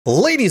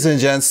Ladies and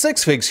gents,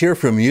 Six Figs here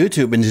from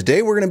YouTube, and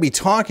today we're going to be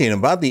talking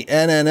about the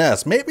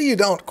NNS. Maybe you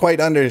don't quite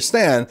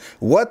understand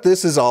what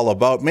this is all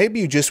about. Maybe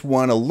you just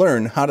want to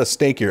learn how to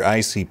stake your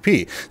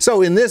ICP.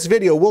 So in this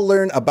video, we'll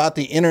learn about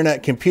the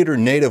Internet Computer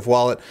Native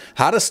Wallet,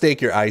 how to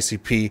stake your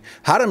ICP,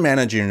 how to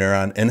manage your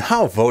Neuron, and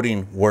how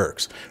voting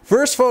works.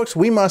 First, folks,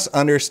 we must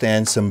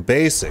understand some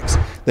basics.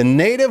 The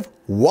native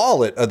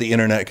wallet of the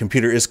Internet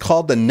Computer is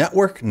called the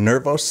Network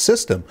Nervous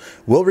System.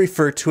 We'll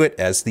refer to it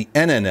as the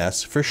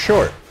NNS for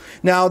short.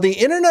 Now, the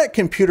Internet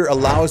Computer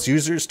allows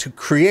users to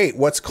create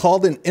what's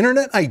called an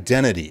Internet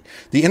Identity.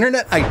 The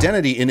Internet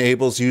Identity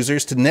enables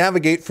users to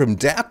navigate from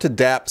DApp to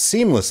DApp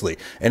seamlessly.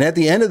 And at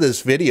the end of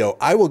this video,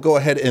 I will go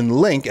ahead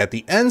and link at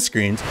the end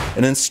screens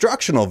an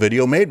instructional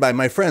video made by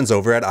my friends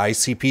over at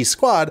ICP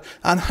Squad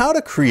on how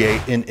to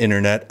create an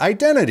Internet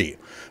Identity.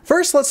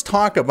 First, let's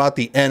talk about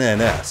the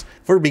NNS.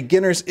 For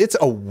beginners, it's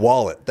a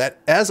wallet that,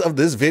 as of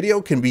this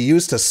video, can be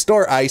used to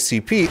store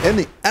ICP and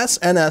the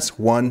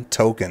SNS1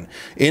 token.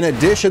 In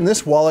addition,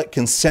 this wallet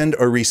can send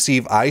or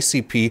receive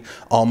ICP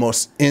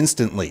almost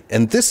instantly.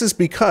 And this is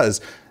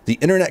because the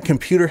Internet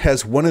Computer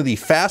has one of the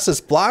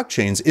fastest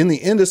blockchains in the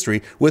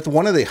industry with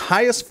one of the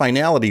highest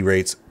finality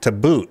rates to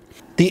boot.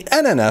 The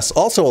NNS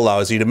also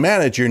allows you to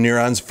manage your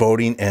Neuron's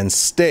voting and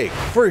stake.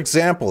 For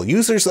example,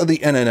 users of the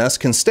NNS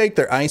can stake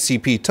their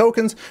ICP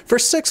tokens for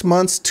 6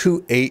 months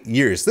to 8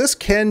 years. This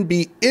can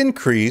be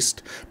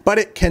increased, but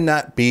it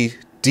cannot be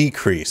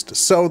decreased.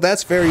 So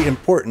that's very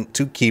important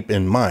to keep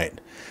in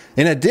mind.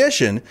 In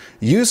addition,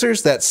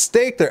 users that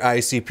stake their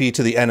ICP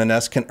to the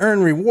NNS can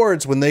earn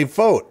rewards when they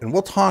vote, and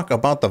we'll talk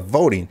about the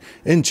voting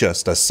in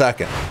just a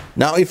second.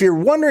 Now, if you're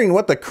wondering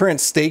what the current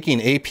staking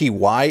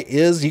APY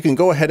is, you can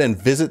go ahead and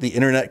visit the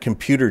Internet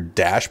Computer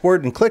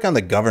dashboard and click on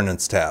the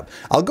Governance tab.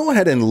 I'll go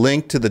ahead and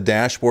link to the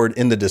dashboard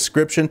in the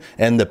description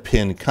and the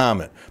pinned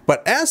comment.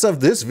 But as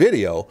of this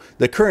video,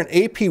 the current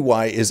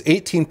APY is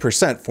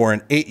 18% for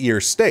an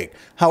 8-year stake.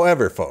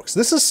 However, folks,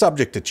 this is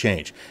subject to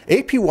change.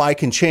 APY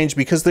can change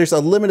because there's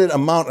a limited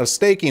amount of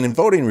staking and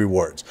voting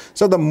rewards.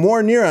 So the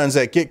more neurons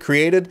that get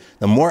created,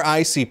 the more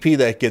ICP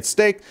that gets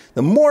staked,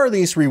 the more of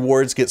these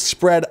rewards get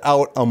spread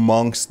out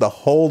amongst the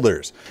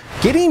holders.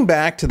 Getting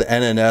back to the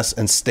NNS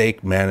and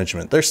stake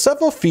management, there's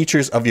several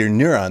features of your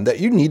Neuron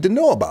that you need to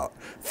know about.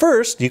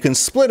 First, you can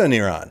split a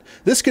Neuron.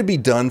 This could be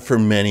done for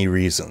many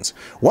reasons.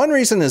 One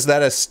reason is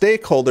that a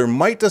stakeholder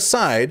might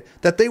decide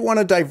that they want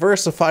to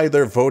diversify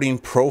their voting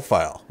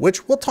profile,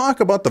 which we'll talk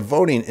about the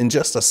voting in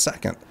just a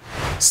second.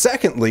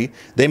 Secondly,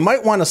 they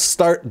might want to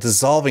start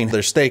dissolving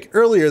their stake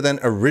earlier than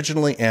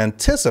originally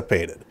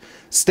anticipated.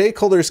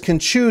 Stakeholders can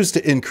choose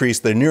to increase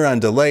their Neuron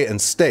delay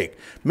and stake.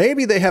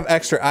 Maybe they have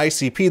extra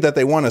ICP that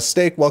they want to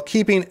stake while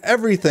keeping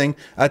everything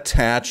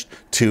attached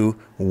to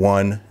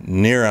one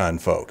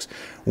Neuron, folks.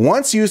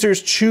 Once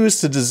users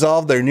choose to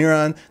dissolve their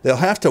Neuron, they'll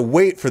have to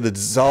wait for the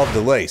dissolve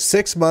delay,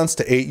 6 months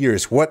to 8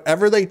 years,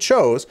 whatever they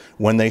chose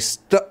when they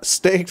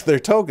staked their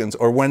tokens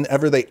or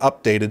whenever they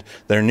updated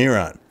their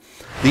Neuron.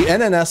 The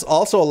NNS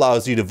also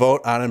allows you to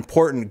vote on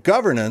important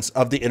governance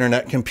of the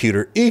Internet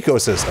Computer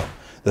ecosystem.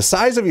 The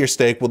size of your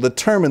stake will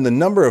determine the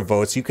number of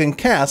votes you can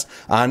cast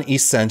on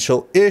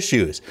essential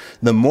issues.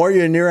 The more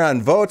your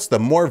Neuron votes, the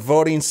more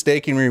voting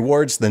staking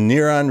rewards the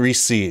Neuron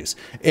receives.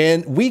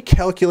 And we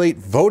calculate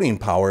voting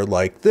power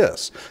like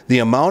this: the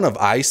amount of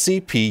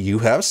ICP you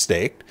have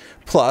staked,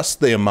 plus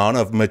the amount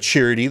of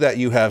maturity that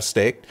you have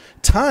staked,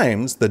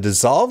 times the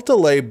dissolve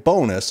delay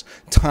bonus,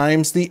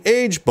 times the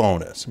age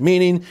bonus.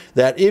 Meaning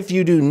that if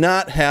you do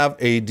not have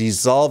a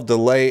dissolve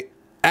delay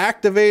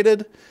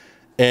activated,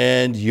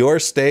 and your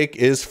stake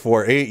is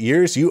for 8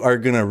 years, you are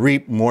going to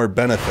reap more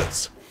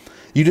benefits.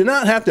 You do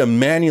not have to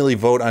manually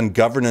vote on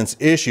governance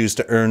issues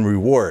to earn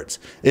rewards.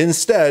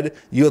 Instead,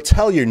 you'll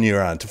tell your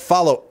Neuron to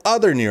follow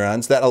other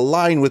neurons that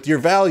align with your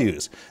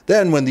values.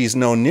 Then when these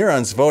known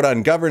neurons vote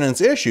on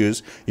governance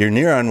issues, your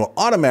Neuron will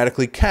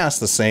automatically cast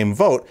the same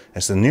vote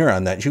as the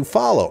Neuron that you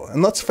follow.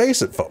 And let's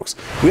face it, folks,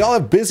 we all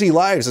have busy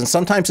lives, and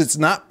sometimes it's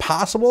not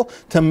possible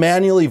to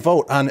manually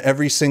vote on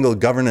every single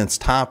governance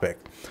topic.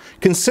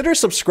 Consider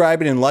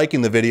subscribing and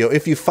liking the video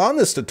if you found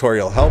this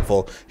tutorial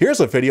helpful. Here's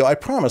a video I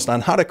promised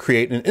on how to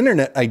create an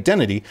Internet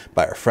Identity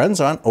by our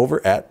friends on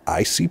over at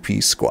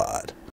ICP Squad.